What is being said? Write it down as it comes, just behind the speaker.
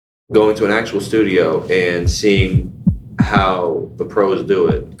Going to an actual studio and seeing how the pros do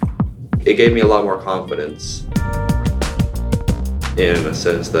it, it gave me a lot more confidence in a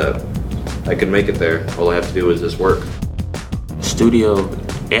sense that I can make it there. All I have to do is just work. Studio,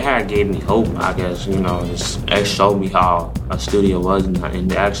 it had gave me hope, I guess, it showed me how a studio was and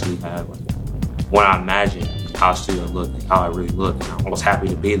it actually had, when I imagined how a studio looked, how it really looked, and I was happy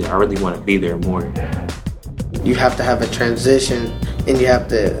to be there. I really want to be there more. You have to have a transition and you have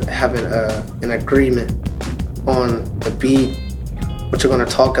to have an agreement on the beat, what you're going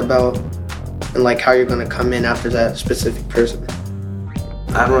to talk about, and how you're going to come in after that specific person.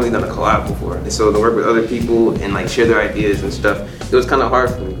 I haven't really done a collab before, and so to work with other people and share their ideas and stuff, it was kind of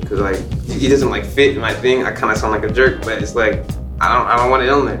hard for me because he doesn't fit my thing. I kind of sound like a jerk, but it's I don't want it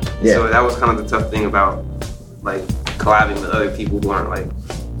on there. Yeah. So that was kind of the tough thing about collabing with other people who aren't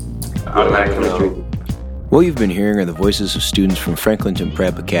automatic chemistry. What you've been hearing are the voices of students from Franklinton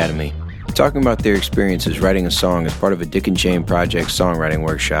Prep Academy talking about their experiences writing a song as part of a Dick and Jane Project songwriting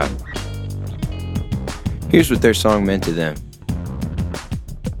workshop. Here's what their song meant to them.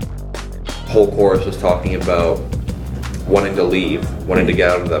 The whole chorus was talking about wanting to leave, wanting to get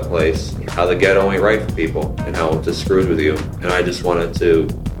out of that place, how the ghetto ain't right for people, and how it just screws with you. And I just wanted to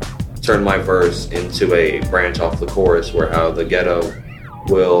turn my verse into a branch off the chorus where how the ghetto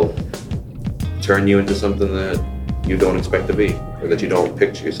will turn you into something that you don't expect to be, or that you don't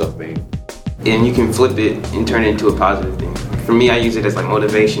picture yourself being. And you can flip it and turn it into a positive thing. For me, I use it as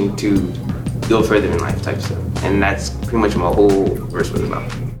motivation to go further in life type stuff. And that's pretty much my whole verse was about.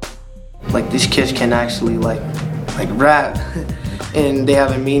 These kids can actually rap and they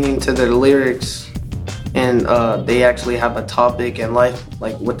have a meaning to their lyrics, and they actually have a topic in life,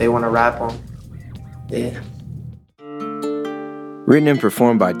 what they want to rap on. Yeah. Written and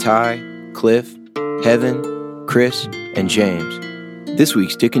performed by Ty, Cliff, Heaven, Chris, and James. This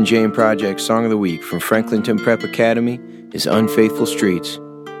week's Dick and Jane Project Song of the Week from Franklinton Prep Academy is Unfaithful Streets.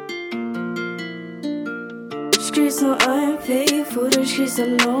 Streets are unfaithful, the streets are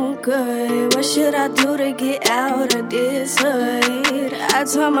no good. What should I do to get out of this hood? I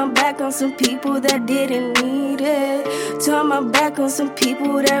turned my back on some people that didn't need it. Turned my back on some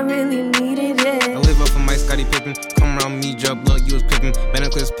people that really needed it. I live up on my Scottie Pippen. Come around me, drop blood, you was pippin'.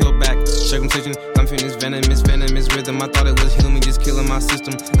 Banaclips, peel back, circumcision. I'm feeling this venomous rhythm. I thought it was healing me, just killing my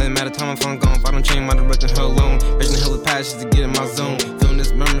system. Doesn't matter time if I'm gone. If I don't change my direction, her alone. Raging hell with passions to get in my zone. Feeling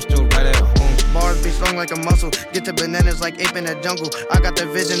this murmur still right at home. Bars be strong like a muscle. Get to bananas like ape in the jungle. I got the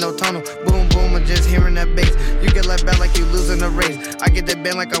vision, no tunnel. Boom, boom, I'm just hearing that bass. You get let back like you losing a race. I get that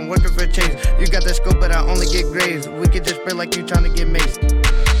band like I'm working for Chase. You got the scope, but I only get grades. We could just spray like you trying to get maced.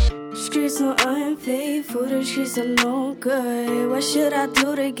 Streets are unfaithful, the streets are no good. What should I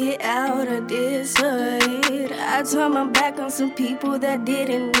do to get out of this hood? I turned my back on some people that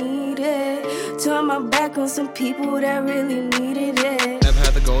didn't need it. Turned my back on some people that really needed it. Never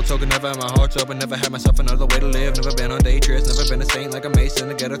had the gold token, never had my heart open. Never had myself another way to live. Never been on day trips, never been a saint like a mason.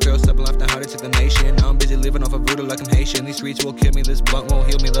 The ghetto thrill, step left and how to take the nation. Now I'm busy living off of voodoo like I'm Haitian. These streets will kill me, this blunt won't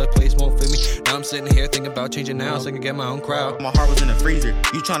heal me, the place won't fit me. Now I'm sitting here thinking about changing now so I can get my own crowd. My heart was in the freezer.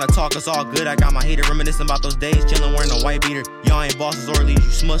 You tryna talk, it's all good. I got my heater, reminiscing about those days, chillin' wearing a white beater. Y'all ain't bosses or leaders,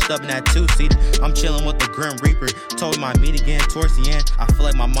 you smushed up in that two-seater. I'm chillin' with the Grim Reaper. Told me I meet again towards the end. I feel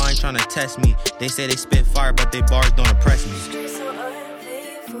like my mind tryna test me. They say they spit fire, but they bars don't impress me. Streets are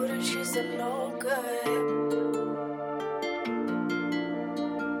unfaithful, the streets are no good.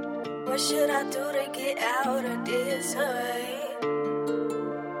 What should I do to get out of this hood?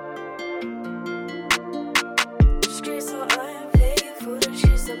 Streets are unfaithful, the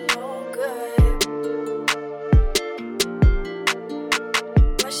streets are no good.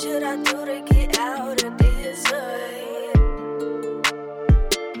 What should I do to get out of this hood?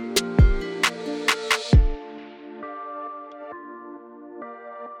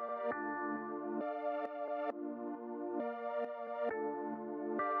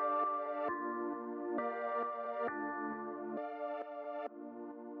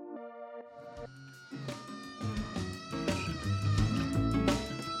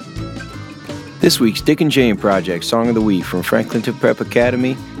 This week's Dick and Jane Project Song of the Week from Franklinton Prep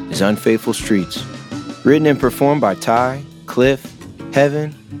Academy is Unfaithful Streets. Written and performed by Ty, Cliff,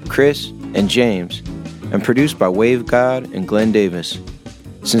 Heaven, Chris, and James, and produced by Wave God and Glenn Davis.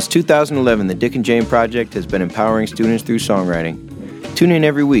 Since 2011, the Dick and Jane Project has been empowering students through songwriting. Tune in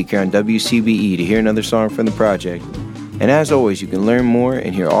every week here on WCBE to hear another song from the project. And as always, you can learn more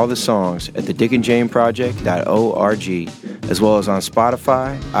and hear all the songs at thedickandjaneproject.org, as well as on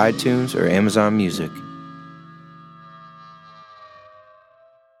Spotify, iTunes, or Amazon Music.